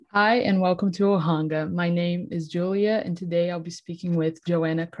Hi, and welcome to Ohanga. My name is Julia, and today I'll be speaking with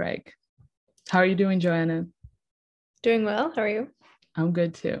Joanna Craig. How are you doing, Joanna? Doing well. How are you? I'm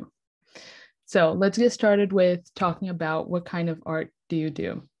good too. So let's get started with talking about what kind of art do you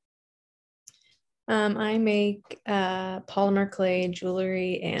do? I make polymer clay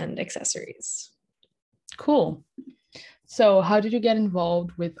jewelry and accessories. Cool. So, how did you get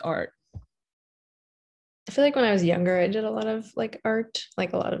involved with art? I feel like when I was younger, I did a lot of like art,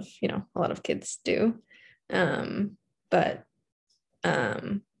 like a lot of kids do. But I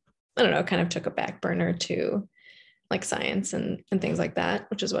don't know, kind of took a back burner to like science and things like that,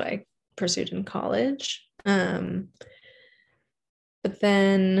 which is what I pursued in college. But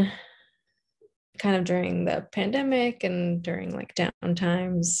then kind of during the pandemic and during like down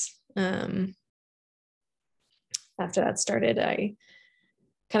times, after that started, I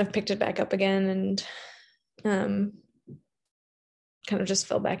kind of picked it back up again and um, kind of just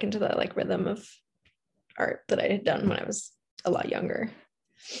fell back into the like rhythm of art that I had done when I was a lot younger.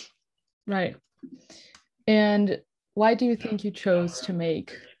 Right. And why do you think you chose to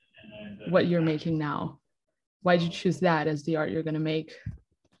make what you're making now? Why did you choose that as the art you're going to make?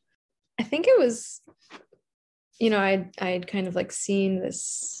 I think it was, I'd kind of like seen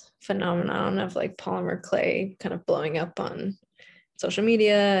this phenomenon of like polymer clay kind of blowing up on social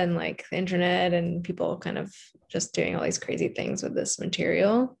media and like the internet and people kind of just doing all these crazy things with this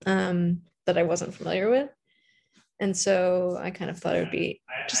material that I wasn't familiar with. And so I kind of thought it would be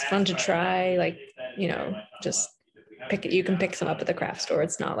just fun to try, like, just pick it. You can pick some up at the craft store.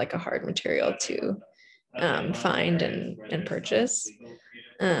 It's not like a hard material to find and purchase.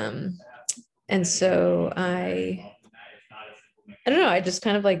 Um, and so I don't know, I just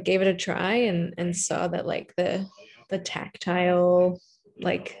kind of like gave it a try and saw that like the tactile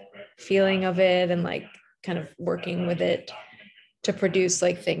like feeling of it and like kind of working with it to produce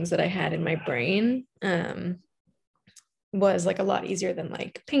like things that I had in my brain was like a lot easier than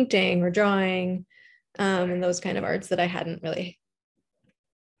like painting or drawing and those kind of arts that I hadn't really,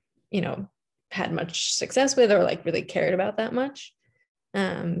 you know, had much success with or like really cared about that much.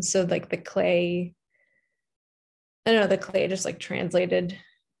 So like the clay, I don't know, the clay just like translated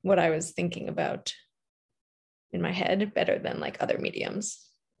what I was thinking about in my head better than like other mediums,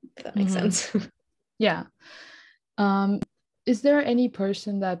 if that makes Mm-hmm. sense. Yeah. Um, is there any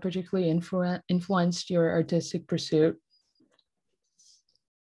person that particularly influenced your artistic pursuit?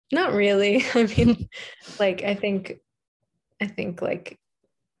 Not really. I mean, like I think like,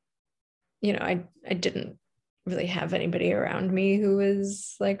 I didn't really have anybody around me who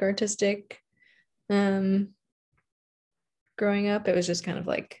was like artistic um growing up. It was just kind of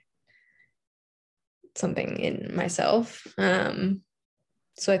like something in myself.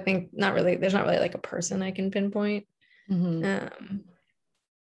 So I think not really, there's not really like a person I can pinpoint. Mm-hmm. Um,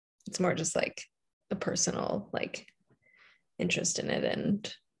 it's more just like a personal like interest in it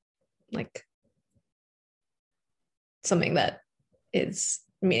and like something that is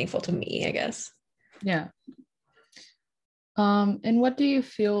meaningful to me, I guess. Yeah. And what do you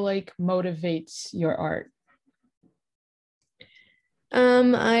feel like motivates your art?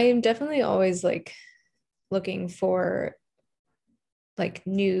 I'm definitely always like looking for like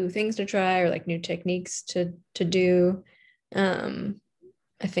new things to try or like new techniques to do. Um,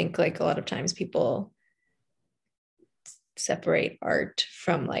 I think like a lot of times people separate art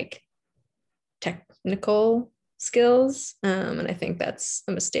from like technical skills. And I think that's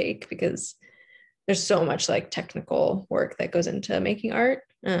a mistake because there's so much like technical work that goes into making art.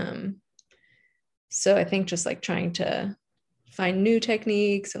 So I think just like trying to find new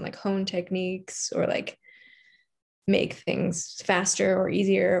techniques and like hone techniques or like make things faster or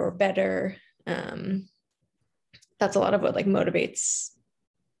easier or better. Um, that's a lot of what like motivates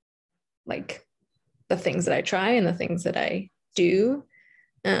like the things that I try and the things that I do.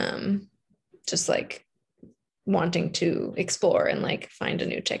 Um, just like wanting to explore and like find a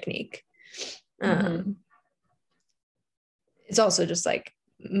new technique. Mm-hmm. Um, it's also just like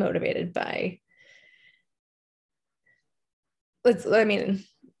motivated by I mean,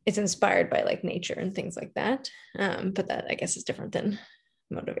 it's inspired by like nature and things like that. But that I guess is different than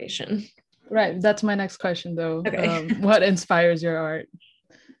motivation. Right. That's my next question, though. Okay. What inspires your art?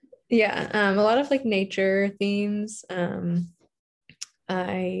 Yeah. A lot of like nature themes.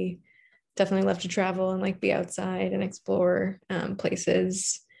 I definitely love to travel and like be outside and explore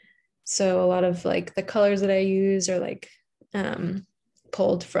places. So a lot of like the colors that I use are like um,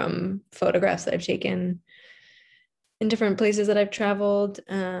 pulled from photographs that I've taken in different places that I've traveled.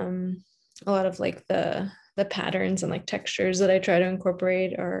 A lot of like the patterns and like textures that I try to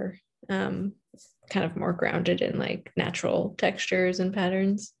incorporate are kind of more grounded in like natural textures and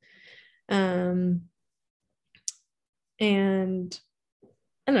patterns. And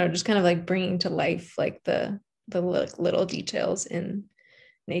I don't know, just kind of like bringing to life like the little details in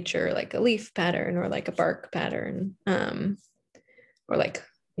nature, like a leaf pattern or like a bark pattern, or like,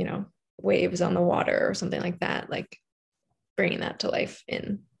 you know, waves on the water or something like that, like bringing that to life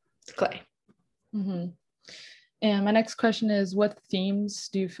in clay. Mm-hmm. And my next question is, what themes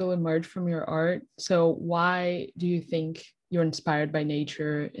do you feel emerge from your art? So why do you think you're inspired by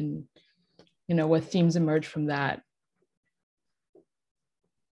nature, and, you know, what themes emerge from that?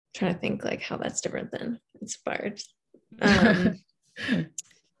 Trying to think like how that's different than inspired. I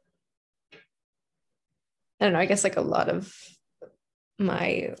don't know, I guess like a lot of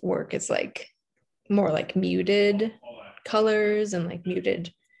my work is like more like muted colors and like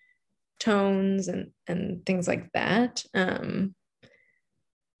muted tones and things like that. And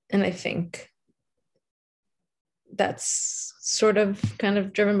I think that's sort of kind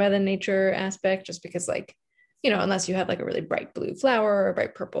of driven by the nature aspect, just because like, you know, unless you have like a really bright blue flower or a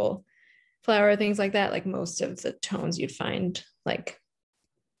bright purple flower, things like that, like most of the tones you'd find like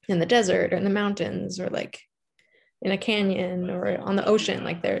in the desert or in the mountains or like in a canyon or on the ocean,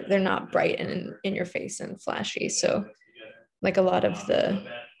 like they're not bright and in your face and flashy. So like a lot of the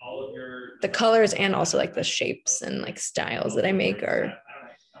colors and also like the shapes and like styles that I make are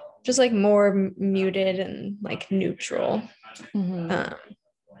just like more muted and like neutral. Mm-hmm.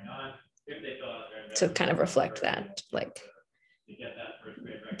 To kind of reflect that, like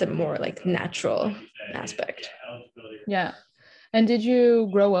the more like natural aspect. Yeah. And did you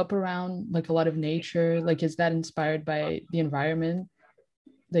grow up around like a lot of nature? Like, is that inspired by the environment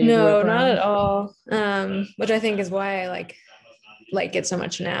that you grew up around? No, not at all. Which I think is why I like it so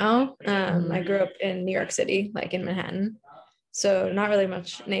much now. I grew up in New York City, like in Manhattan, so not really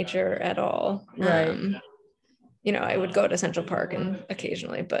much nature at all. Right. You know, I would go to Central Park and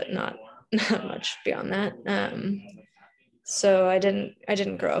occasionally, but not much beyond that. So I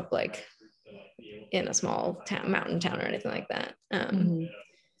didn't grow up like in a small town, mountain town or anything like that.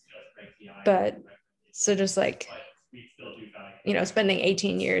 But so just like, you know, spending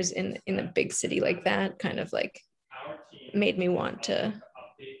 18 years in a big city like that kind of like made me want to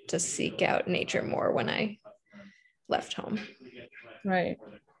seek out nature more when I left home. Right.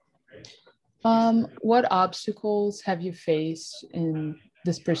 What obstacles have you faced in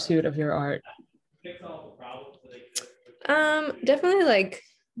this pursuit of your art? Definitely like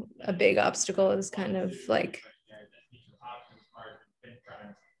a big obstacle is kind of like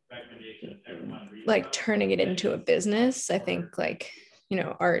turning it into a business. I think like, you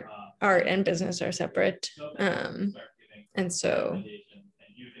know, art and business are separate. And so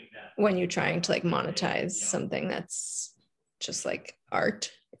when you're trying to like monetize something that's just like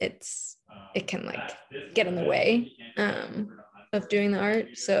art, it can like get in the way of doing the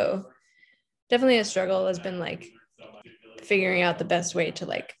art. So definitely a struggle has been like figuring out the best way to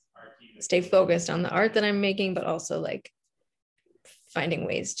like stay focused on the art that I'm making, but also like finding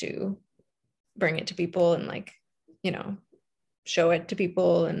ways to bring it to people and like, you know, show it to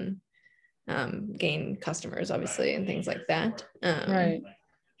people and gain customers, obviously, and things like that. Right.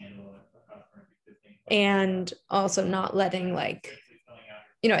 And also not letting like,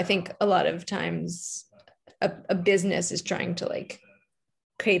 you know, I think a lot of times a business is trying to like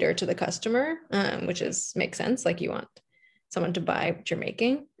cater to the customer, which makes sense. Like you want someone to buy what you're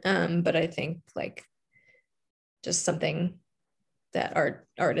making. But I think like just something that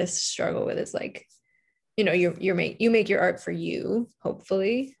artists struggle with is like, you know, you make your art for you,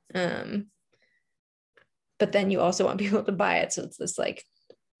 hopefully. But then you also want people to buy it. So it's this like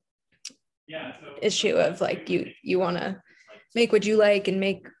issue of like, you want to make what you like and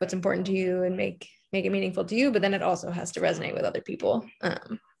make what's important to you and make it meaningful to you, but then it also has to resonate with other people.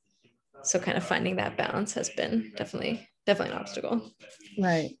 So kind of finding that balance has been definitely an obstacle.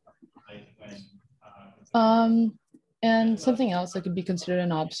 Right. And something else that could be considered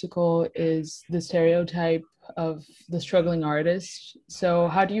an obstacle is the stereotype of the struggling artist. So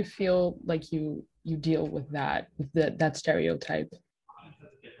how do you feel like you deal with that stereotype?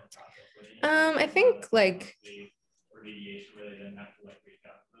 I think like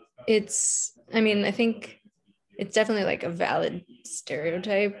I think it's definitely like a valid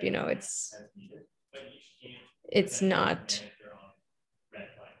stereotype. You know, it's not,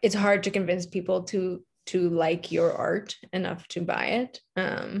 it's hard to convince people to like your art enough to buy it.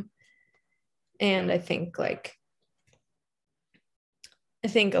 And I think a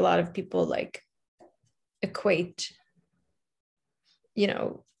lot of people like equate, you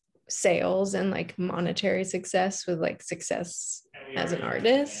know, sales and like monetary success with like success as an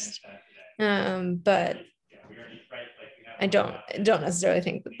artist. But don't necessarily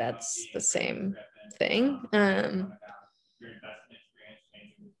think that that's the same thing.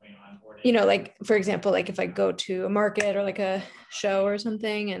 You know, like for example, like if I go to a market or like a show or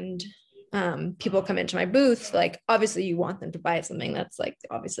something, and people come into my booth, like obviously you want them to buy something. That's like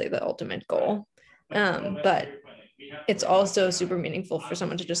obviously the ultimate goal. But it's also super meaningful for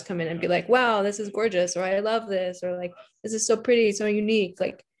someone to just come in and be like, wow, this is gorgeous, or I love this, or like this is so pretty, so unique.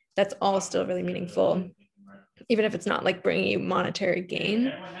 Like that's all still really meaningful, even if it's not like bringing you monetary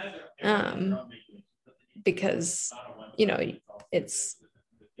gain, because you know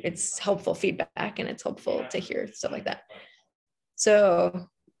it's helpful feedback and it's helpful to hear stuff like that. So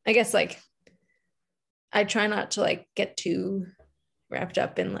I guess like I try not to like get too wrapped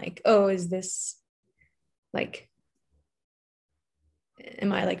up in like, oh, is this like,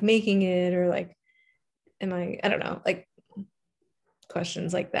 am I like making it, or like I don't know, like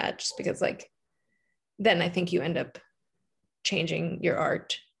questions like that, just because like then I think you end up changing your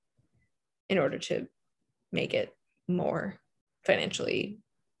art in order to make it more financially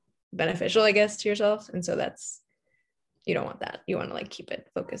beneficial, I guess, to yourself. And so that's, you don't want that. You want to like keep it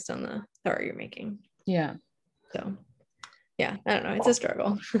focused on the art you're making. Yeah. So yeah, I don't know, it's a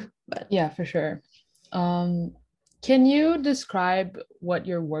struggle. But yeah, for sure. Can you describe what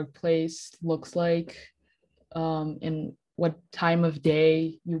your workplace looks like, and what time of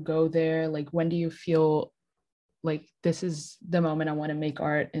day you go there? Like when do you feel like this is the moment I want to make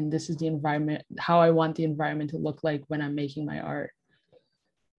art, and this is the environment, how I want the environment to look like when I'm making my art?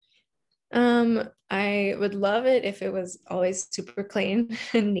 I would love it if it was always super clean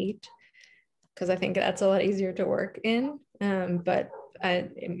and neat, because I think that's a lot easier to work in. But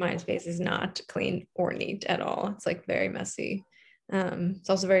my space is not clean or neat at all. It's like very messy. It's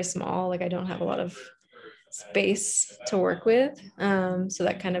also very small. Like I don't have a lot of space to work with. So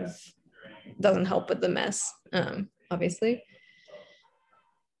that kind of doesn't help with the mess, obviously.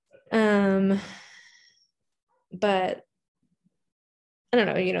 But I don't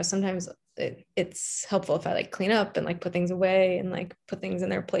know, you know, sometimes it's helpful if I like clean up and like put things away and like put things in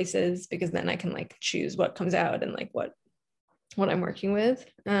their places, because then I can like choose what comes out and like what I'm working with.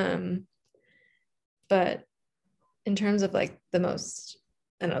 But in terms of like the most,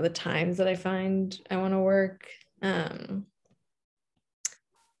 I don't know, the times that I find I want to work, it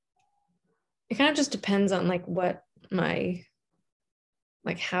kind of just depends on like what my,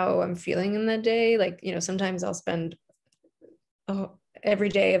 like how I'm feeling in that day. Like, you know, sometimes I'll spend every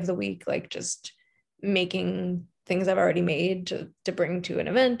day of the week like just making things I've already made to bring to an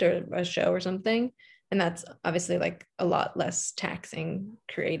event or a show or something. And that's obviously like a lot less taxing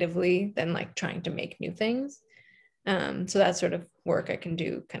creatively than like trying to make new things. So that sort of work I can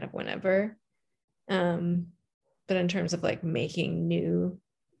do kind of whenever. But in terms of like making new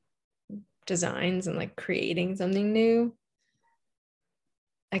designs and like creating something new,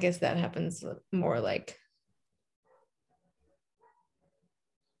 I guess that happens more like,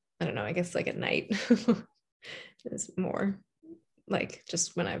 I don't know, I guess like at night. It's more like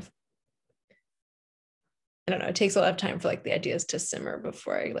just when I don't know, it takes a lot of time for like the ideas to simmer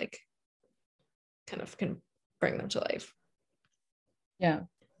before I like kind of can bring them to life. Yeah.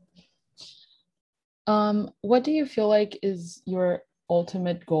 What do you feel like is your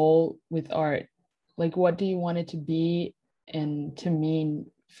ultimate goal with art? Like what do you want it to be and to mean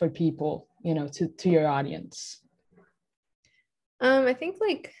for people, you know, to your audience? I think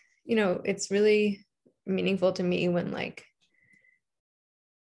like, you know, it's really meaningful to me when like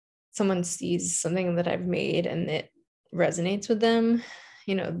someone sees something that I've made and it resonates with them.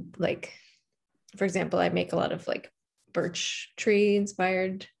 You know, like for example, I make a lot of like birch tree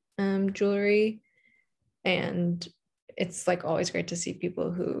inspired jewelry, and it's like always great to see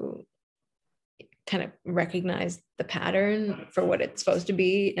people who kind of recognize the pattern for what it's supposed to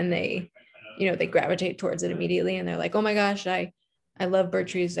be, and they, you know, they gravitate towards it immediately, and they're like, oh my gosh, I love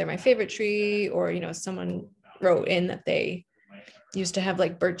birch trees, they're my favorite tree. Or, you know, someone wrote in that they used to have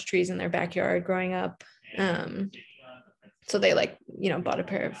like birch trees in their backyard growing up, so they like, you know, bought a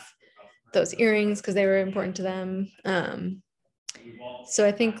pair of those earrings because they were important to them. So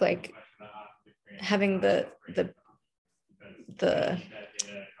I think like having the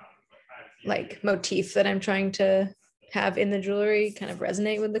like motif that I'm trying to have in the jewelry kind of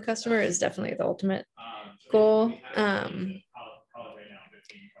resonate with the customer is definitely the ultimate goal.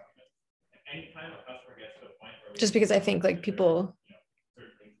 Just because I think like people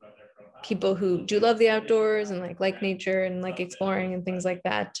who do love the outdoors and like nature and like exploring and things like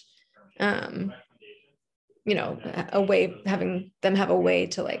that, you know, a way, having them have a way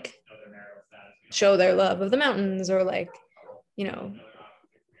to like show their love of the mountains, or like, you know,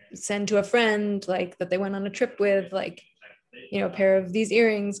 send to a friend like that they went on a trip with, like a pair of these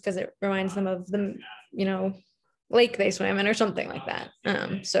earrings because it reminds them of the, lake they swam in or something like that.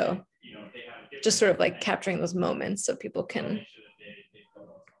 So just sort of like capturing those moments so people can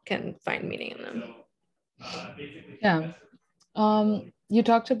find meaning in them. Yeah. You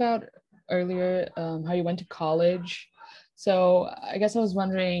talked about earlier how you went to college. So I guess I was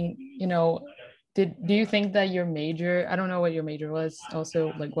wondering, do you think that your major, I don't know what your major was,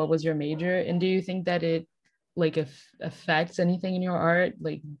 also like what was your major, and do you think that it like affects anything in your art?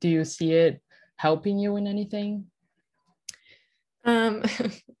 Like, do you see it helping you in anything? Um,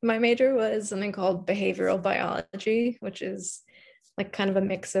 my major was something called behavioral biology, which is like kind of a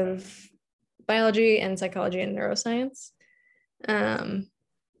mix of biology and psychology and neuroscience.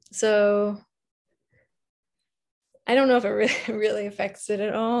 So I don't know if it really affects it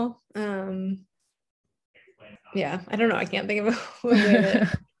at all. Yeah, I don't know. I can't think of a way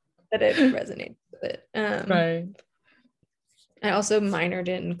that it resonates with it. Right. I also minored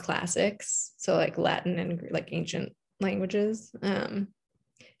in classics, so like Latin and like ancient languages. And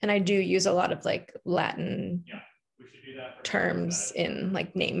I do use a lot of like Latin terms in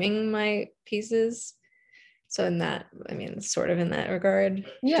like naming my pieces. So in that, I mean, sort of in that regard,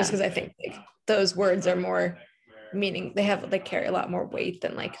 Yeah. just because I think like those words are more meaning, they carry a lot more weight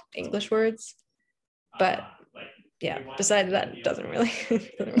than like English words. But yeah, besides that, it doesn't really.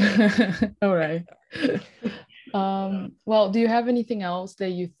 All right. Well, do you have anything else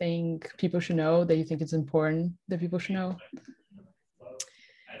that you think people should know, that you think it's important that people should know?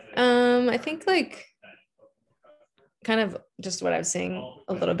 I think like kind of just what I was saying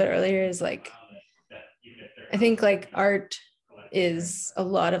a little bit earlier is like, I think like art is a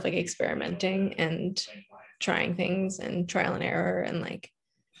lot of like experimenting and trying things and trial and error, and like,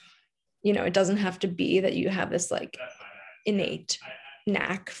 it doesn't have to be that you have this like innate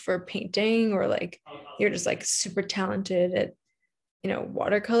knack for painting, or like you're just like super talented at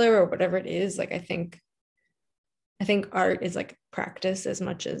watercolor or whatever it is. Like I think art is like practice as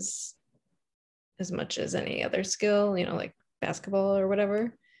much as any other skill, like basketball or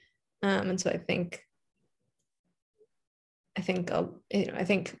whatever. And so I think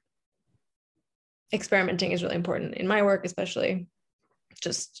experimenting is really important in my work, especially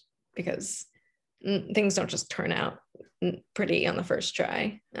just because things don't just turn out pretty on the first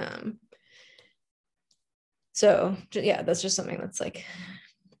try. So yeah, that's just something that's like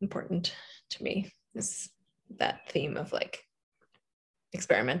important to me, is that theme of like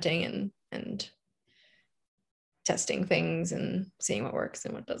experimenting and testing things and seeing what works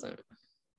and what doesn't.